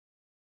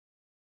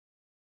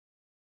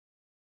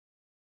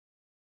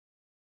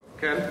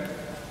Ken?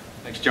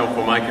 Thanks, General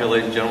Formica.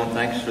 Ladies and gentlemen,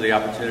 thanks for the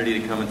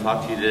opportunity to come and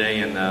talk to you today.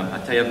 And I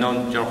tell you, I've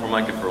known General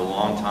Formica for a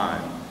long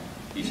time.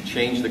 He's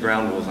changed the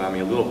ground rules on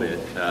me a little bit,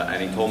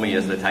 and he told me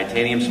as the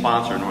titanium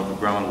sponsor, Northrop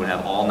Grumman would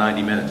have all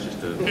 90 minutes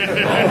just to so,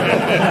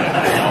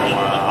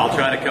 I'll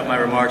try to cut my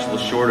remarks a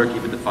little shorter,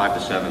 keep it to 5 to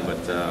 7, but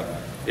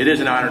it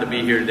is an honor to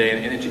be here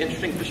today, and it's an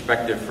interesting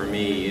perspective for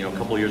me. You know, a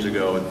couple years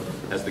ago,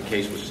 as the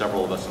case with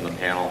several of us on the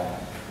panel,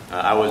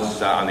 I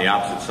was on the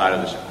opposite side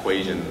of this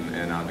equation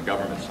and on the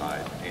government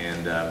side,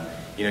 and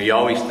you know, you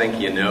always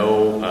think you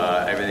know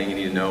everything you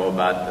need to know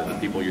about the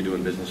people you're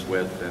doing business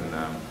with, and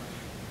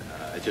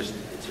it's just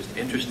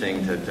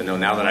interesting to know,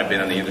 now that I've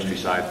been on the industry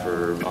side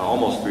for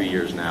almost 3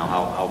 years now,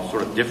 how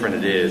sort of different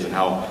it is and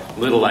how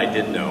little I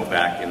did know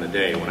back in the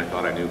day when I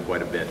thought I knew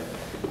quite a bit,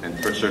 and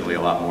certainly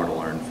a lot more to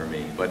learn for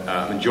me. But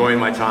I'm enjoying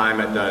my time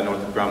at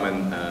Northrop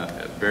Grumman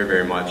very,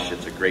 very much.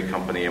 It's a great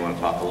company. I want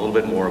to talk a little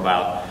bit more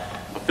about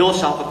a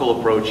philosophical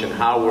approach and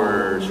how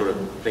we're sort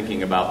of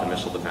thinking about the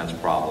missile defense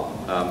problem.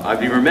 I'd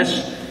be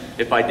remiss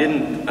if I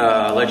didn't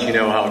let you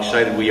know how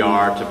excited we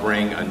are to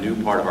bring a new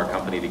part of our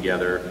company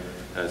together.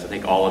 As I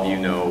think all of you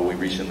know, we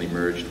recently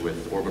merged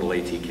with Orbital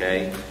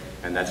ATK,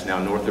 and that's now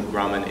Northrop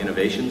Grumman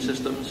Innovation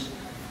Systems,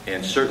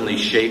 and certainly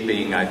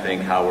shaping, I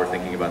think, how we're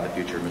thinking about the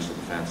future of missile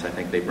defense. I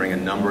think they bring a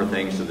number of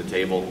things to the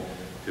table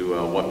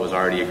to what was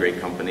already a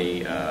great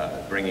company,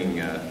 bringing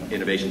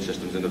innovation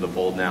systems into the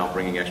fold now,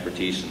 bringing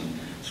expertise in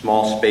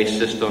small space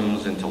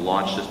systems into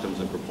launch systems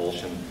and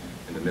propulsion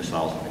into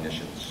missiles and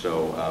munitions.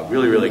 So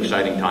really, really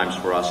exciting times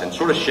for us, and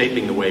sort of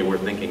shaping the way we're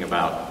thinking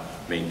about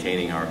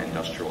maintaining our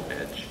industrial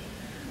edge.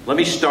 Let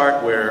me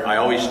start where I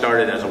always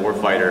started as a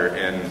warfighter,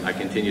 and I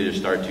continue to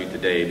start to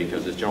today,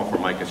 because as General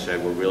Formica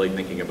said, we're really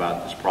thinking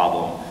about this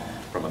problem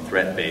from a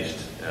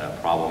threat-based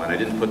problem. And I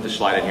didn't put this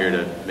slide in here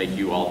to make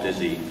you all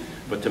dizzy,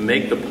 but to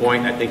make the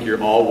point, I think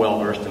you're all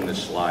well-versed in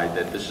this slide,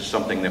 that this is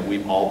something that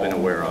we've all been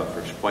aware of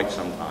for quite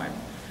some time.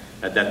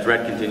 That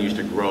threat continues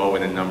to grow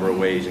in a number of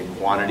ways, in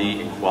quantity,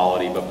 in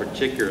quality, but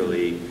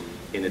particularly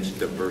in its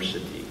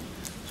diversity.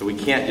 So we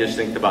can't just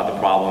think about the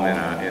problem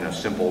in a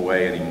simple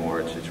way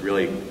anymore. It's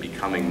really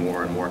becoming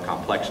more and more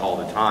complex all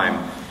the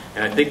time.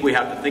 And I think we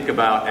have to think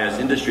about, as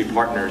industry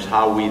partners,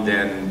 how we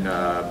then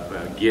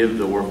give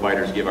the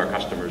warfighters, give our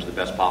customers the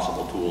best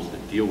possible tools to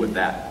deal with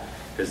that.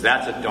 Because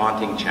that's a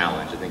daunting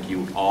challenge. I think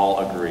you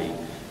all agree.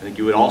 I think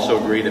you would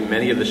also agree that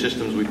many of the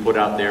systems we put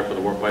out there for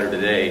the warfighter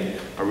today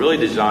are really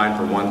designed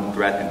for one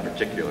threat in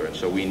particular. And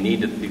so we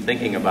need to be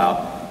thinking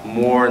about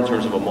more in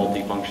terms of a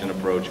multifunction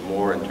approach,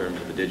 more in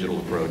terms of a digital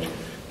approach,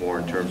 more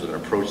in terms of an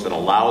approach that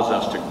allows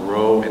us to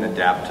grow and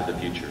adapt to the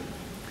future.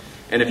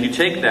 And if you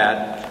take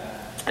that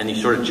and you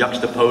sort of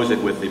juxtapose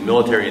it with the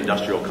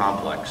military-industrial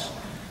complex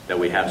that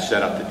we have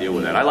set up to deal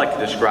with that, I like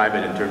to describe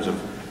it in terms of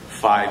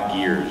 5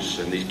 gears.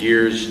 And these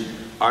gears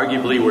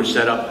arguably were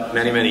set up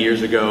many, many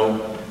years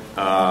ago,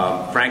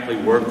 frankly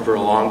worked for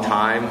a long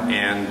time,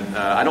 and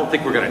I don't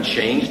think we're going to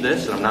change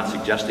this, and I'm not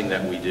suggesting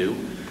that we do,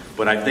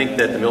 but I think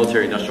that the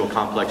military-industrial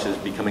complex is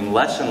becoming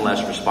less and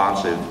less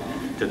responsive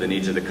to the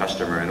needs of the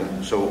customer.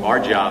 And so our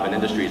job in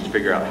industry is to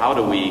figure out how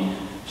do we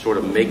sort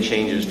of make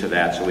changes to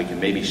that so we can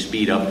maybe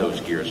speed up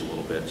those gears a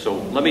little bit. So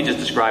let me just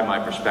describe my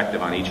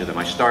perspective on each of them.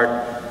 I start,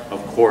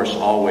 of course,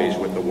 always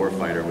with the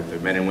warfighter, with the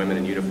men and women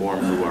in uniform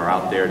who are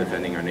out there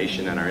defending our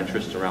nation and our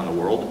interests around the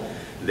world.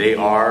 They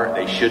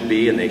should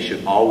be, and they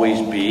should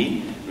always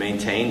be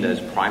maintained as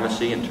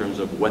primacy in terms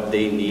of what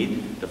they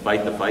need to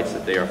fight the fights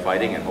that they are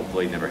fighting, and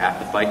hopefully never have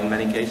to fight in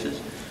many cases.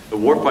 The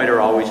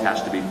warfighter always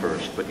has to be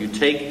first, but you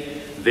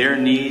take their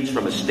needs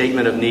from a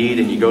statement of need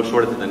and you go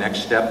sort of to the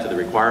next step, to the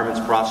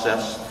requirements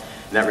process.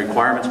 And that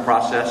requirements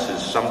process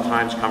is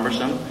sometimes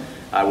cumbersome.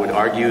 I would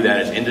argue that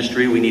as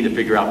industry we need to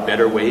figure out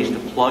better ways to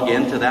plug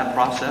into that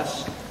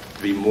process,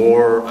 to be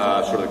more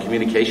sort of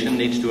communication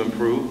needs to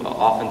improve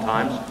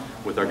oftentimes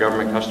with our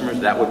government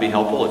customers. That would be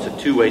helpful. It's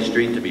a two-way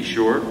street, to be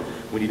sure.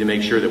 We need to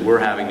make sure that we're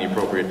having the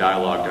appropriate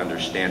dialogue to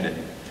understand it.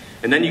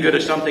 And then you go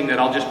to something that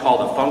I'll just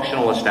call the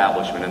functional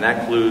establishment, and that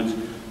includes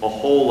a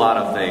whole lot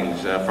of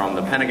things, from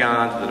the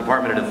Pentagon to the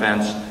Department of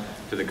Defense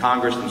to the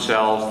Congress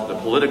themselves, to the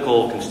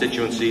political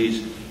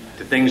constituencies,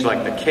 to things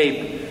like the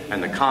CAPE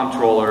and the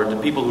comptroller,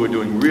 to people who are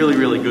doing really,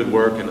 really good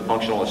work in the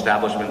functional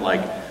establishment,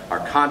 like our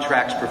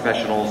contracts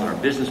professionals and our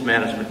business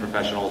management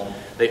professionals.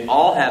 They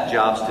all have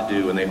jobs to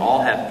do, and they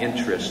all have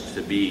interests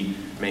to be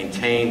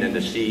maintained and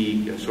to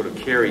see sort of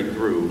carried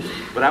through.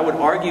 But I would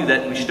argue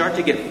that we start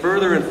to get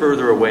further and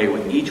further away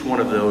with each one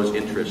of those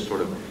interests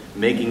sort of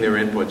making their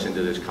inputs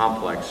into this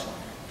complex,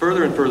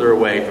 further and further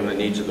away from the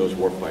needs of those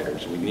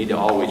warfighters. And we need to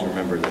always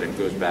remember that it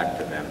goes back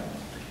to them.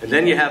 And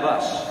then you have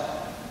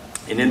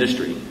us in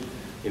industry.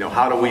 You know,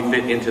 how do we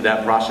fit into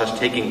that process,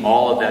 taking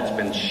all of that's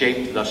been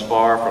shaped thus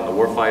far, from the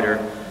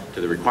warfighter to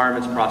the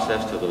requirements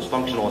process to those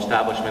functional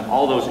establishment,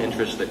 all those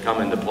interests that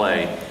come into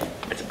play.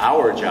 It's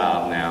our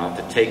job now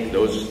to take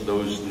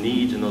those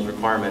needs and those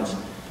requirements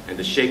and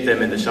to shape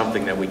them into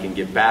something that we can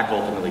give back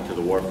ultimately to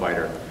the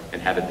warfighter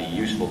and have it be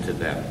useful to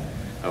them.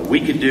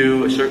 We could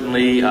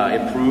certainly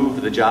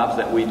improve the jobs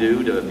that we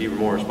do to be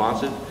more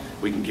responsive.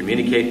 We can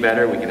communicate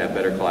better, we can have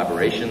better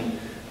collaboration,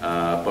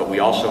 but we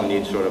also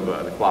need sort of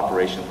the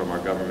cooperation from our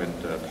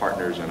government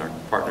partners and our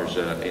partners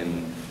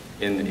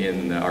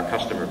in our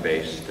customer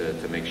base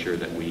to make sure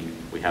that we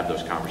have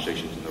those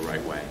conversations in the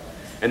right way.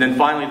 And then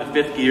finally, the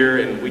fifth gear,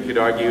 and we could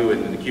argue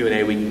in the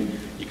Q&A,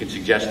 you can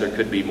suggest there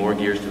could be more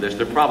gears to this.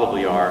 There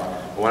probably are.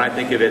 But when I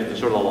think of it,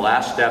 sort of the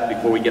last step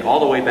before we get all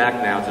the way back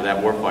now to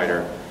that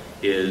warfighter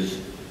is,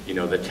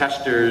 the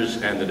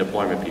testers and the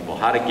deployment people,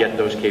 how to get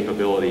those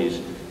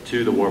capabilities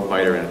to the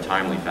warfighter in a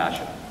timely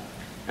fashion.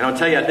 And I'll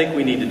tell you, I think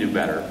we need to do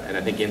better, and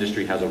I think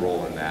industry has a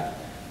role in that.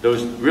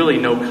 There's really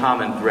no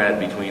common thread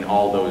between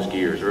all those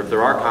gears, or if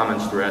there are common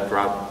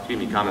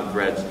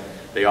threads,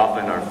 they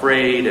often are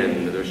frayed,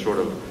 and there's sort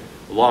of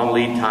long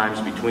lead times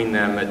between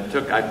them.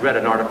 I read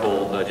an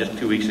article just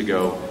 2 weeks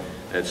ago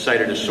that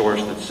cited a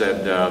source that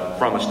said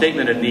from a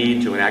statement of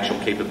need to an actual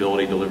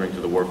capability delivering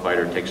to the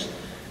warfighter takes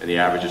in the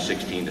average of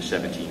 16 to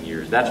 17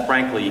 years. That's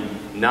frankly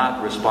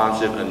not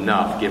responsive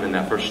enough, given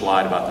that first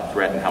slide about the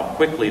threat and how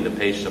quickly the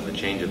pace of the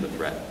change of the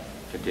threat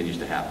continues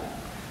to happen.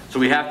 So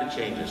we have to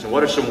change this. And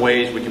what are some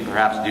ways we can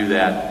perhaps do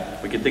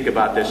that? We can think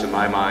about this, in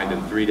my mind,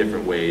 in 3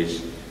 different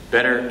ways: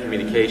 better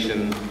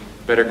communication,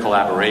 better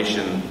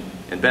collaboration,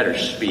 and better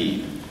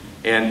speed.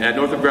 And at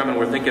Northrop Grumman,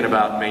 we're thinking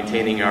about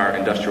maintaining our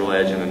industrial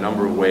edge in a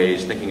number of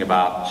ways, thinking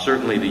about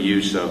certainly the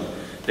use of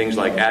things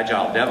like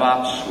agile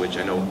DevOps, which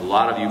I know a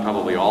lot of you,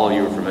 probably all of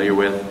you, are familiar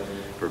with,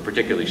 for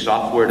particularly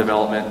software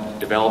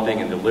development,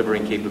 developing and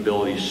delivering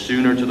capabilities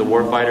sooner to the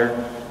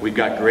warfighter. We've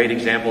got great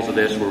examples of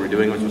this where we're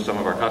doing this with some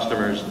of our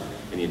customers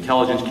in the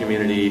intelligence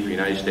community, for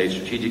United States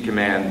Strategic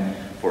Command,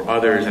 for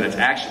others, and it's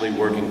actually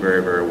working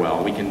very, very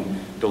well. We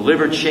can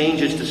deliver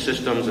changes to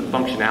systems and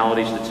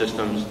functionalities to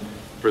systems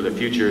for the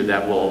future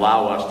that will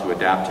allow us to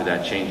adapt to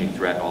that changing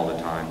threat all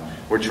the time.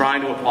 We're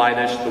trying to apply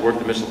this to work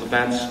the missile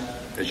defense.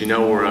 As you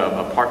know, we're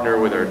a partner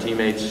with our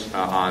teammates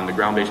on the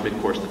ground-based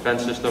mid-course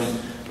defense system,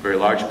 a very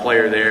large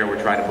player there.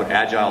 We're trying to put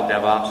agile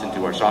DevOps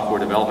into our software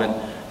development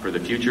for the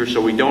future,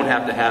 so we don't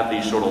have to have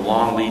these sort of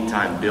long lead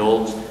time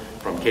builds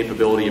from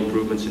capability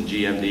improvements in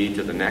GMD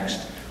to the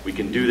next. We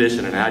can do this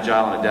in an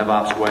agile and a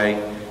DevOps way,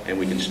 and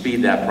we can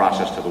speed that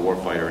process to the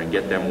warfighter and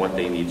get them what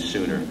they need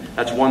sooner.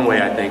 That's one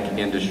way I think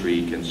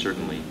industry can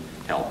certainly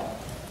help.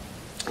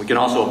 We can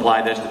also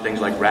apply this to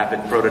things like rapid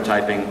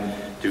prototyping,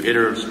 to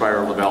iterative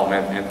spiral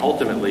development, and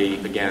ultimately,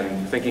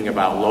 again, thinking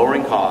about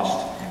lowering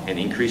cost and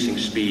increasing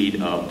speed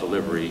of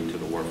delivery to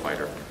the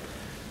warfighter.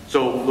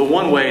 So the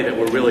one way that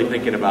we're really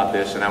thinking about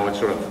this, and I would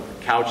sort of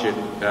couch it,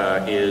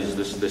 is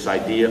this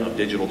idea of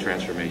digital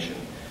transformation.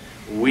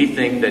 We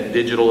think that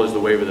digital is the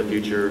way of the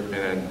future,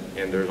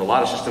 and there's a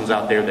lot of systems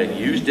out there that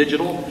use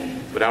digital,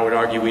 but I would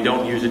argue we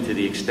don't use it to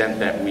the extent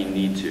that we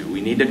need to.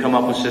 We need to come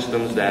up with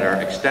systems that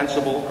are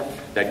extensible,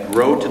 that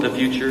grow to the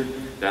future,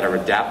 that are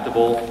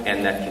adaptable,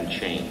 and that can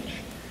change.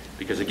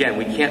 Because again,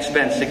 we can't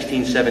spend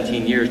 16,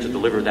 17 years to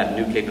deliver that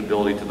new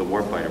capability to the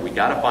warfighter. We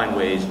got to find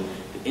ways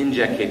to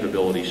inject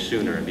capabilities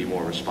sooner and be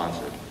more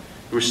responsive.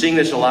 We're seeing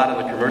this a lot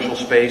in the commercial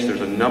space. There's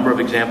a number of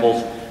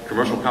examples,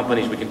 commercial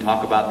companies we can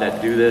talk about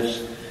that do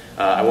this.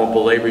 I won't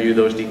belabor you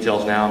those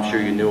details now. I'm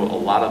sure you knew a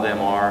lot of them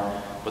are.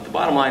 But the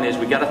bottom line is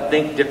we got to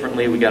think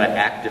differently, we got to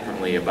act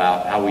differently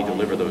about how we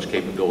deliver those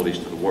capabilities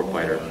to the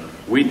warfighter.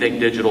 We think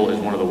digital is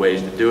one of the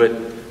ways to do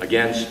it.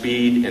 Again,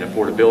 speed and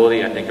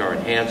affordability, I think, are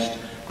enhanced.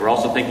 We're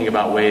also thinking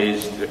about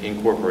ways to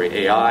incorporate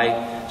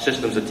AI,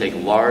 systems that take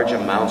large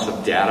amounts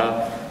of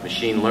data,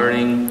 machine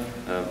learning,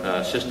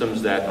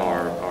 systems that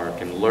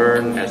can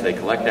learn as they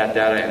collect that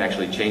data and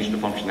actually change the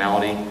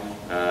functionality.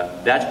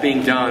 That's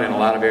being done in a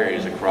lot of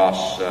areas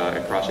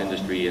across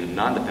industry and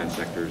non-defense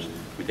sectors.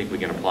 We think we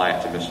can apply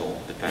it to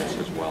missile defense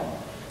as well.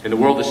 In the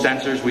world of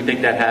sensors, we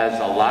think that has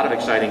a lot of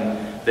exciting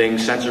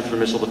things. Sensors for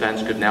missile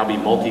defense could now be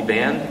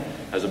multi-band,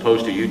 as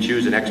opposed to you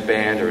choose an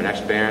X-band or an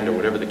X-band or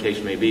whatever the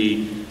case may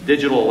be.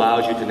 Digital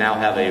allows you to now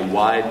have a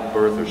wide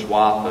berth or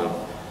swath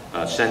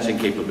of sensing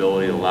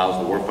capability that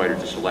allows the warfighter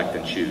to select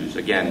and choose.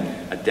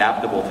 Again,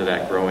 adaptable to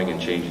that growing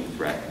and changing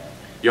threat.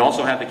 You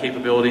also have the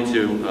capability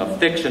to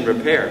fix and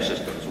repair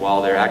systems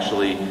while they're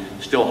actually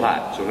still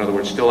hot. So in other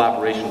words, still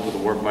operational to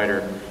the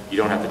warfighter. You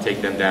don't have to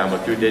take them down,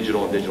 but through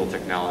digital and digital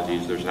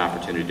technologies, there's an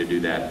opportunity to do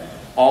that,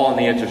 all in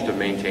the interest of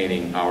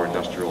maintaining our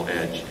industrial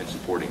edge and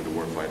supporting the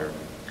warfighter.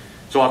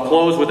 So I'll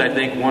close with, I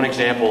think, one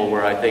example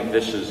where I think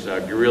this is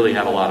you really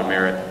have a lot of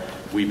merit.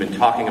 We've been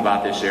talking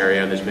about this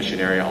area, this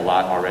mission area, a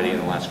lot already in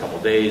the last couple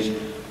of days.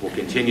 We'll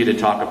continue to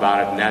talk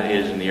about it, and that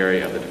is in the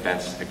area of the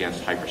defense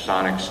against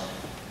hypersonics.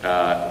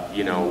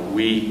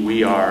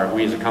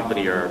 We as a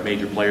company are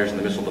major players in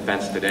the missile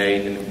defense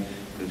today, in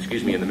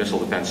the missile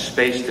defense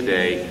space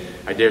today.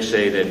 I dare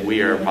say that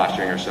we are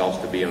posturing ourselves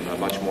to be a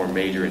much more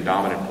major and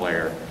dominant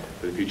player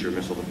for the future of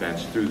missile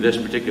defense through this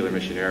particular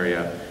mission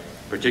area,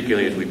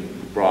 particularly as we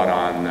brought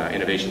on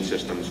innovation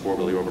systems,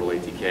 formerly Orbital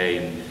ATK,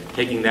 and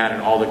taking that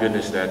and all the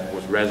goodness that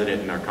was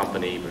resident in our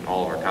company and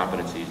all of our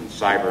competencies in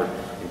cyber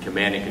and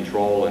command and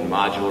control and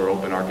modular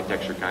open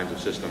architecture kinds of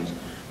systems,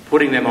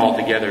 putting them all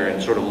together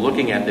and sort of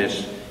looking at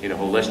this in a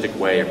holistic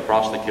way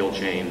across the kill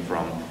chain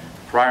from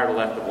prior to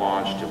left of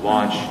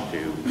launch,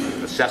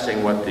 to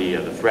assessing what the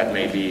threat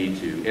may be,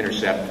 to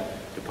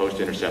intercept, to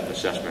post-intercept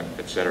assessment,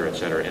 et cetera,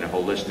 in a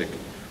holistic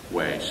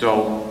way.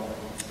 So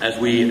as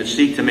we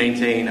seek to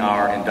maintain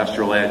our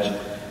industrial edge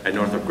at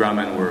Northrop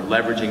Grumman, we're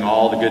leveraging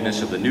all the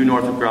goodness of the new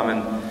Northrop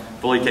Grumman,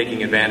 fully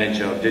taking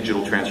advantage of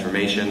digital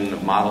transformation,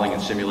 of modeling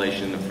and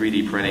simulation, of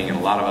 3D printing, and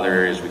a lot of other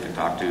areas we can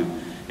talk to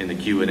in the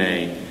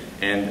Q&A.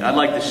 And I'd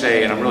like to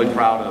say, and I'm really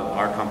proud of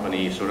our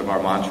company, sort of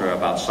our mantra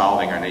about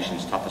solving our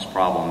nation's toughest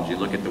problems. You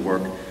look at the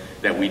work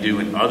that we do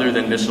in other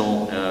than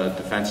missile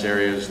defense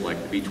areas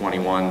like the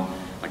B-21,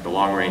 like the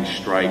long-range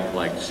strike,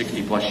 like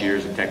 60-plus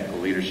years of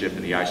technical leadership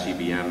in the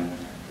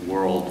ICBM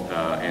world,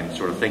 and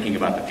sort of thinking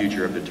about the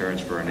future of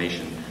deterrence for our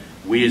nation.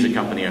 We as a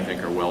company, I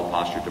think, are well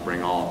postured to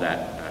bring all of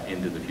that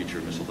into the future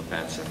of missile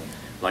defense, and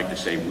I'd like to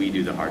say we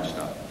do the hard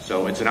stuff.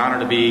 So it's an honor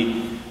to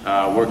be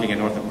working at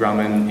Northrop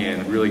Grumman,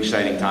 and really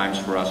exciting times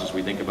for us as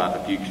we think about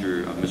the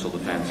future of missile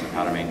defense and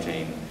how to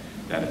maintain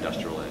that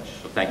industrial edge.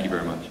 So thank you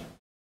very much.